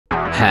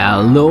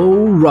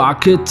Hello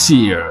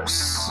Rocketeers!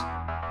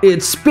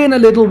 It's been a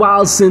little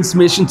while since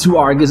Mission 2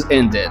 Argus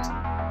ended.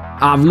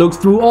 I've looked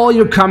through all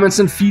your comments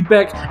and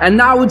feedback, and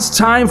now it's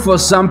time for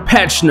some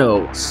patch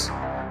notes.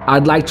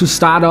 I'd like to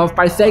start off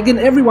by thanking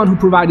everyone who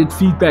provided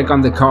feedback on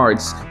the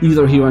cards,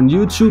 either here on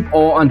YouTube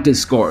or on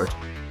Discord.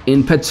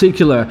 In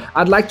particular,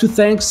 I'd like to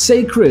thank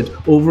Sacred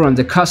over on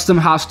the Custom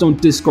Hearthstone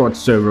Discord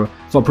server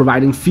for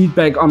providing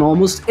feedback on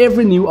almost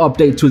every new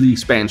update to the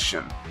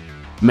expansion.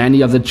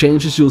 Many of the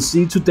changes you'll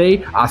see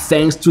today are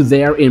thanks to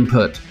their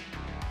input.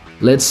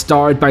 Let's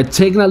start by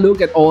taking a look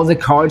at all the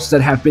cards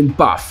that have been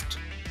buffed.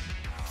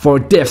 For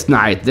Death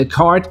Knight, the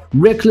card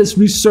Reckless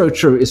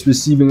Researcher is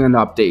receiving an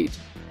update.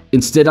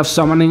 Instead of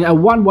summoning a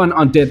 1/1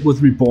 Undead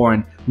with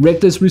Reborn,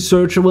 Reckless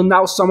Researcher will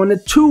now summon a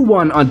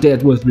 2/1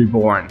 Undead with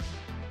Reborn.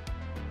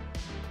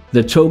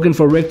 The token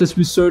for Reckless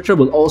Researcher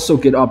will also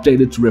get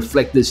updated to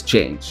reflect this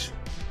change.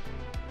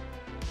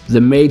 The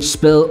mage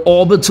spell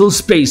Orbital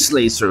Space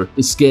Laser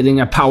is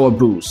getting a power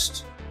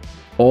boost.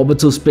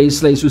 Orbital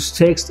Space Laser's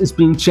text is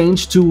being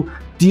changed to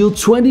deal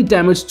 20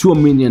 damage to a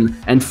minion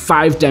and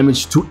 5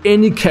 damage to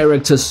any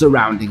character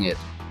surrounding it.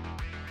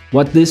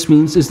 What this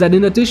means is that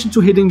in addition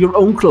to hitting your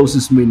own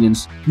closest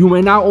minions, you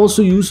may now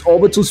also use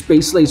Orbital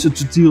Space Laser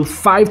to deal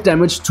 5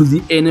 damage to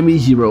the enemy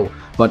hero,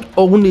 but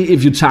only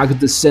if you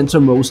target the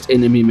centermost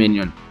enemy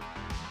minion.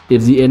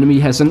 If the enemy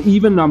has an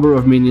even number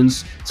of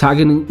minions,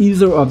 targeting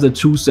either of the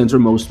two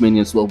centermost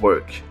minions will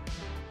work.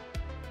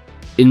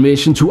 In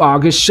Mission 2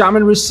 Argus,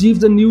 Shaman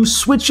received a new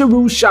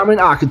Switcheroo Shaman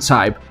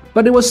archetype,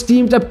 but it was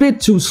deemed a bit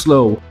too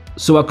slow,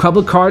 so a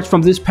couple cards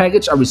from this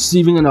package are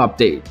receiving an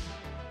update.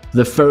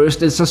 The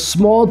first is a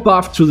small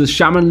buff to the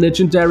Shaman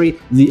legendary,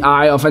 the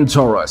Eye of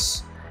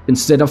Antorus.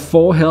 Instead of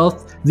 4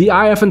 health, the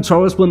Eye of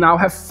Antorus will now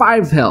have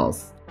 5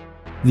 health.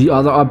 The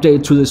other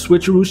update to the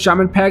Switcheroo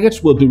Shaman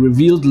package will be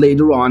revealed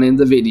later on in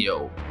the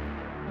video.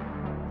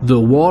 The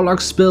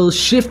Warlock spell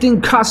Shifting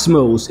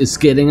Cosmos is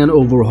getting an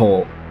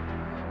overhaul.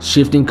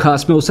 Shifting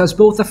Cosmos has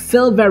both a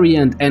Fel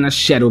variant and a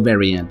Shadow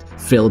variant,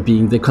 Fel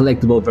being the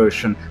collectible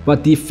version,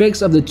 but the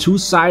effects of the two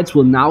sides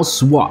will now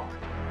swap.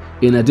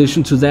 In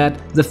addition to that,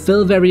 the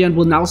Fel variant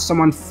will now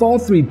summon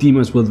 4/3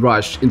 demons with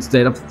Rush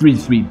instead of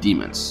 3/3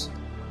 demons.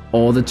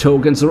 All the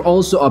tokens are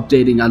also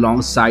updating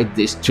alongside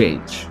this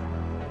change.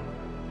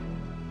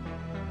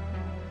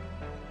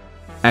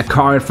 A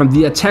card from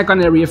the Attack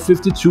on Area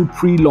 52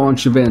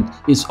 pre-launch event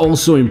is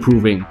also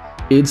improving.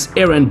 It's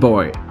Errand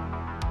Boy.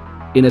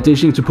 In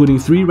addition to putting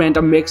 3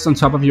 random mechs on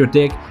top of your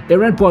deck,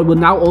 Errand Boy will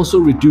now also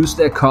reduce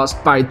their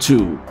cost by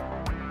 2.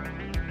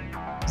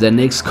 The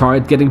next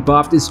card getting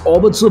buffed is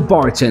Orbital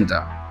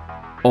Bartender.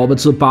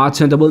 Orbital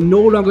Bartender will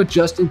no longer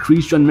just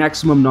increase your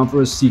maximum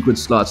number of secret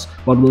slots,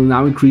 but will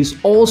now increase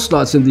all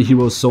slots in the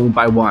hero zone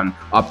by 1,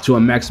 up to a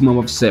maximum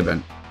of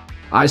 7.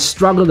 I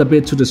struggled a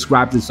bit to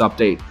describe this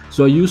update,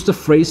 so I used a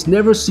phrase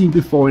never seen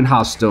before in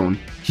Hearthstone,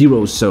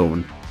 Hero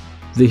Zone.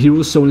 The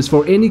Hero Zone is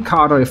for any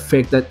card or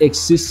effect that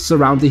exists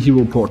around the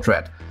hero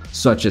portrait,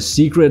 such as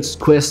secrets,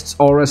 quests,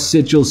 auras,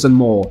 sigils and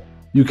more.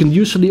 You can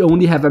usually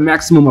only have a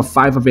maximum of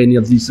 5 of any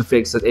of these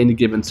effects at any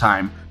given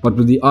time, but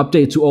with the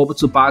update to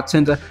Orbital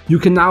Bartender, you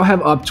can now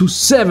have up to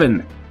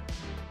 7!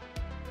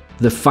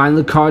 The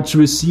final card to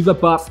receive a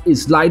buff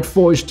is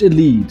Lightforged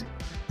Elite.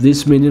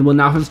 This minion will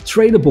now have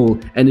tradable,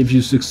 and if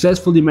you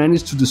successfully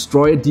manage to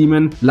destroy a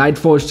demon,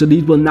 Lightforged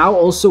Elite will now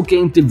also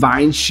gain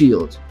Divine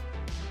Shield.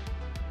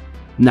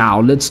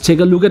 Now let's take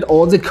a look at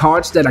all the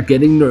cards that are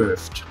getting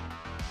nerfed.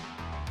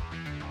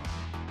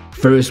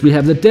 First we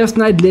have the Death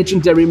Knight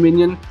legendary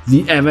minion,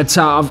 the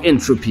Avatar of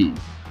Entropy.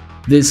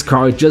 This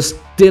card just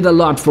did a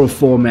lot for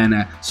 4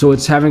 mana, so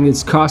it's having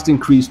its cost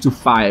increased to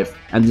 5,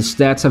 and the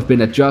stats have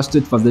been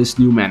adjusted for this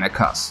new mana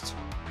cost.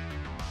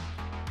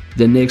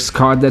 The next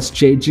card that's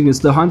changing is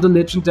the Hunter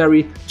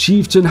legendary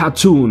Chieftain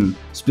Hatun,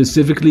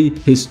 specifically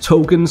his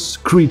tokens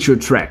Creature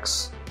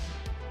Tracks.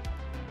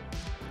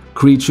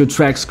 Creature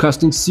Tracks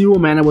costing 0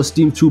 mana was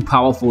deemed too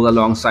powerful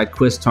alongside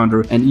Quest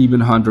Hunter and even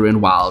Hunter in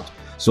Wild,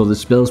 so the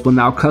spells will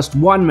now cost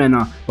 1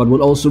 mana but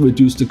will also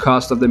reduce the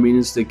cost of the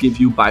minions they give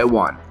you by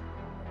 1.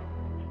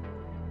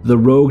 The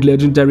Rogue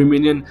legendary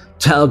minion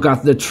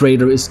Talgoth the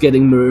Traitor is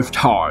getting nerfed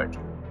hard.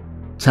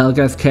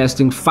 Talgoth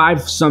casting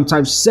 5,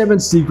 sometimes 7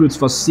 secrets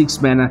for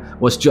 6 mana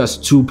was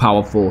just too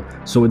powerful,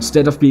 so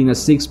instead of being a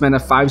 6 mana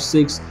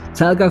 5/6,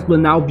 Talgoth will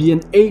now be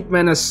an 8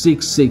 mana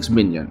 6/6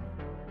 minion.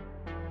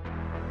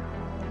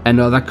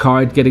 Another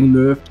card getting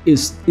nerfed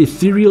is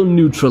Ethereal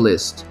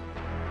Neutralist.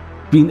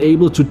 Being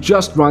able to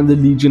just run the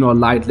Legion or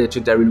Light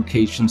legendary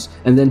locations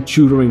and then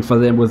tutoring for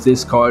them with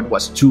this card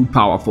was too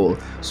powerful,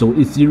 so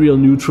Ethereal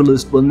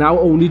Neutralist will now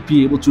only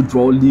be able to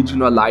draw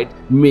Legion or Light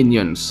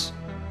minions.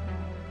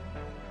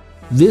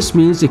 This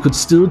means it could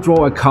still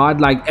draw a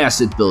card like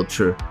Acid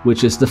Belcher,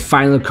 which is the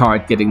final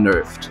card getting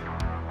nerfed.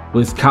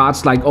 With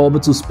cards like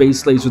Orbital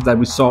Space Laser that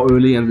we saw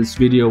earlier in this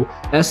video,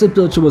 Acid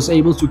Belcher was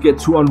able to get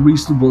to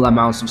unreasonable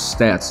amounts of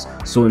stats,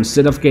 so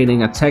instead of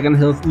gaining attack and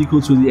health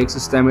equal to the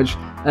excess damage,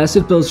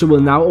 Acid Belcher will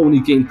now only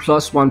gain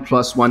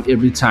 +1/+1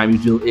 every time you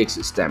deal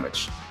excess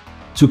damage.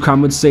 To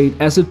compensate,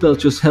 Acid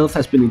Belcher's health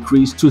has been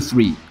increased to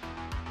 3.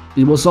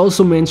 It was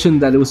also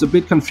mentioned that it was a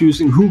bit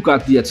confusing who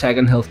got the attack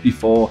and health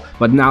before,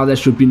 but now there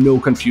should be no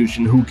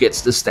confusion who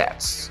gets the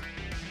stats.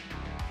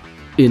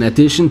 In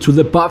addition to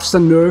the buffs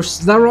and nerfs,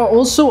 there are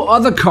also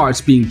other cards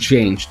being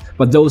changed,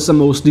 but those are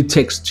mostly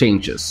text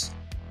changes.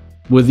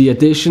 With the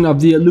addition of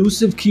the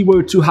elusive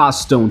keyword to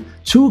Hearthstone,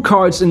 2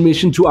 cards in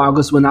Mission to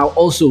Argus will now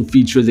also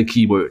feature the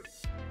keyword.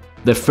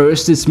 The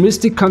first is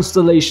Mystic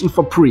Constellation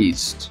for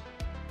Priest,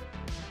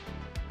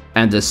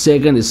 and the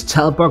second is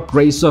Talbot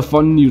Grazer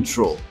for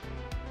neutral.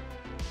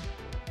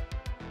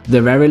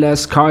 The very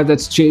last card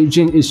that's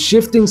changing is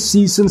Shifting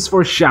Seasons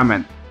for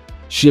Shaman.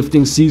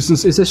 Shifting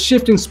Seasons is a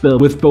shifting spell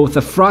with both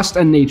a Frost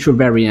and Nature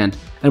variant,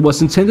 and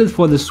was intended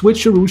for the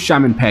Switcheroo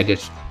Shaman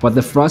package, but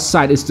the Frost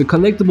side is the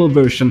collectible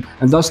version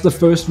and thus the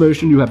first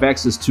version you have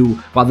access to,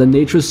 while the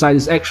Nature side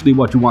is actually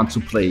what you want to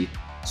play.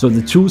 So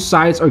the 2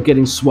 sides are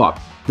getting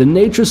swapped. The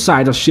Nature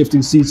side of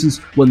Shifting Seasons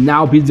will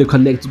now be the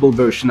collectible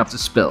version of the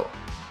spell.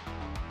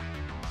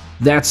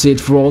 That's it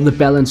for all the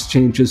balance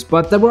changes,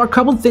 but there were a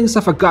couple things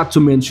I forgot to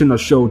mention or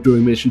show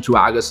during Mission to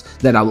Argus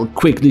that I will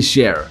quickly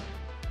share.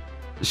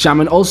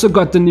 Shaman also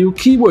got the new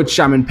keyword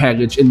Shaman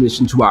package in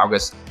Mission to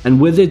Argus, and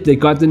with it they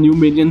got the new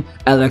minion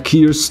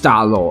Alakir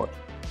Starlord.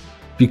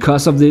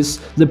 Because of this,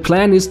 the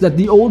plan is that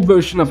the old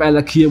version of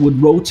Alakir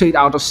would rotate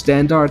out of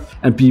standard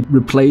and be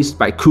replaced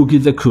by Cookie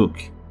the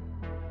Cook.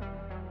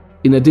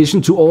 In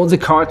addition to all the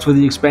cards for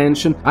the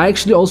expansion, I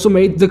actually also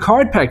made the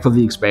card pack for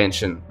the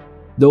expansion.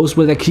 Those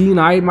with a keen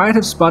eye might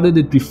have spotted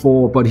it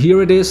before, but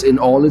here it is in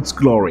all its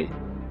glory.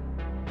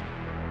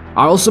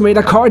 I also made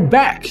a card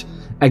back!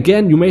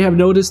 Again, you may have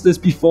noticed this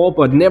before,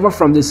 but never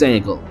from this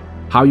angle.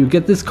 How you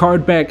get this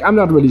card back, I'm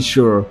not really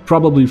sure,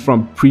 probably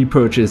from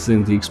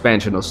pre-purchasing the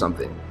expansion or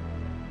something.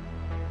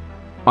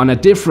 On a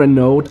different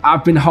note,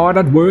 I've been hard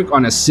at work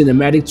on a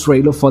cinematic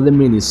trailer for the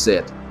mini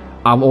set.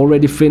 I've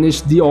already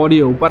finished the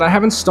audio, but I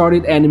haven't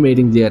started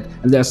animating yet,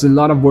 and there's a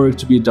lot of work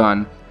to be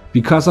done.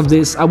 Because of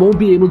this, I won't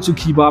be able to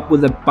keep up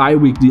with a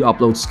bi-weekly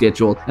upload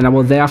schedule, and I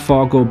will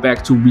therefore go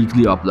back to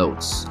weekly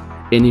uploads.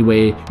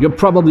 Anyway, you're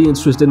probably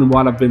interested in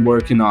what I've been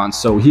working on,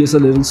 so here's a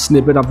little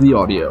snippet of the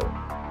audio.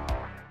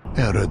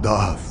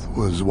 Eredath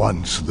was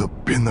once the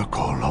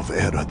pinnacle of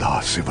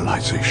Eredar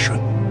civilization.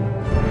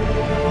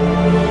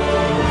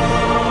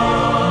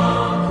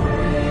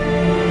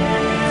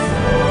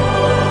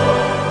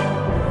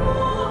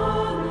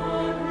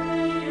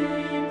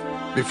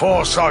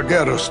 Before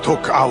Sargeras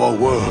took our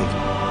world,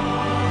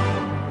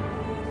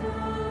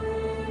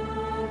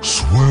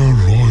 swear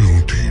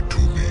loyalty to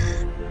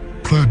me.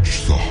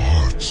 Pledge the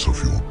hearts of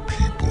your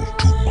people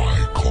to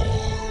my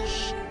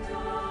cause.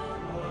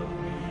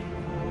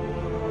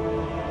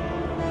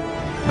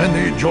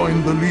 many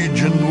joined the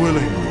Legion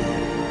willingly,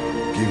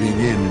 giving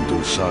in to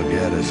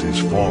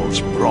Sargeras' false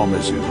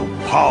promises of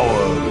power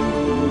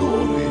and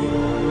glory.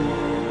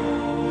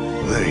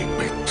 They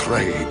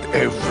betrayed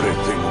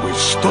everything we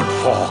stood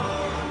for.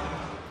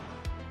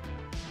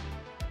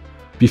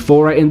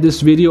 Before I end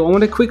this video, I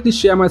want to quickly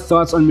share my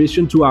thoughts on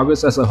Mission to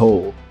Argus as a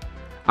whole.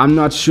 I'm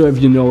not sure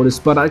if you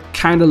noticed, but I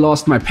kinda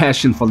lost my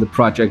passion for the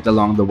project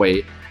along the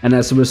way, and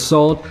as a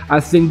result, I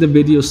think the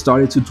videos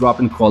started to drop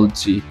in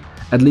quality,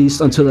 at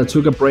least until I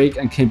took a break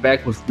and came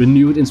back with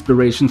renewed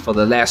inspiration for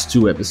the last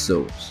 2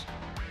 episodes.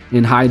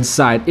 In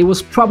hindsight, it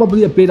was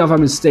probably a bit of a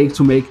mistake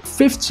to make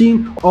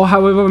 15 or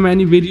however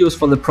many videos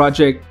for the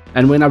project,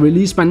 and when I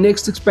release my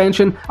next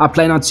expansion, I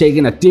plan on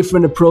taking a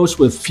different approach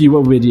with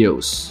fewer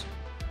videos.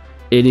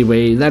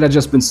 Anyway, that had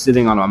just been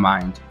sitting on my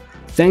mind.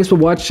 Thanks for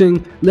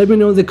watching, let me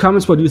know in the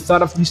comments what you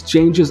thought of these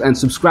changes and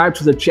subscribe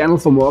to the channel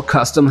for more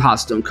custom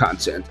Hearthstone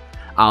content.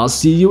 I'll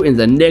see you in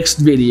the next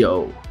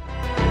video.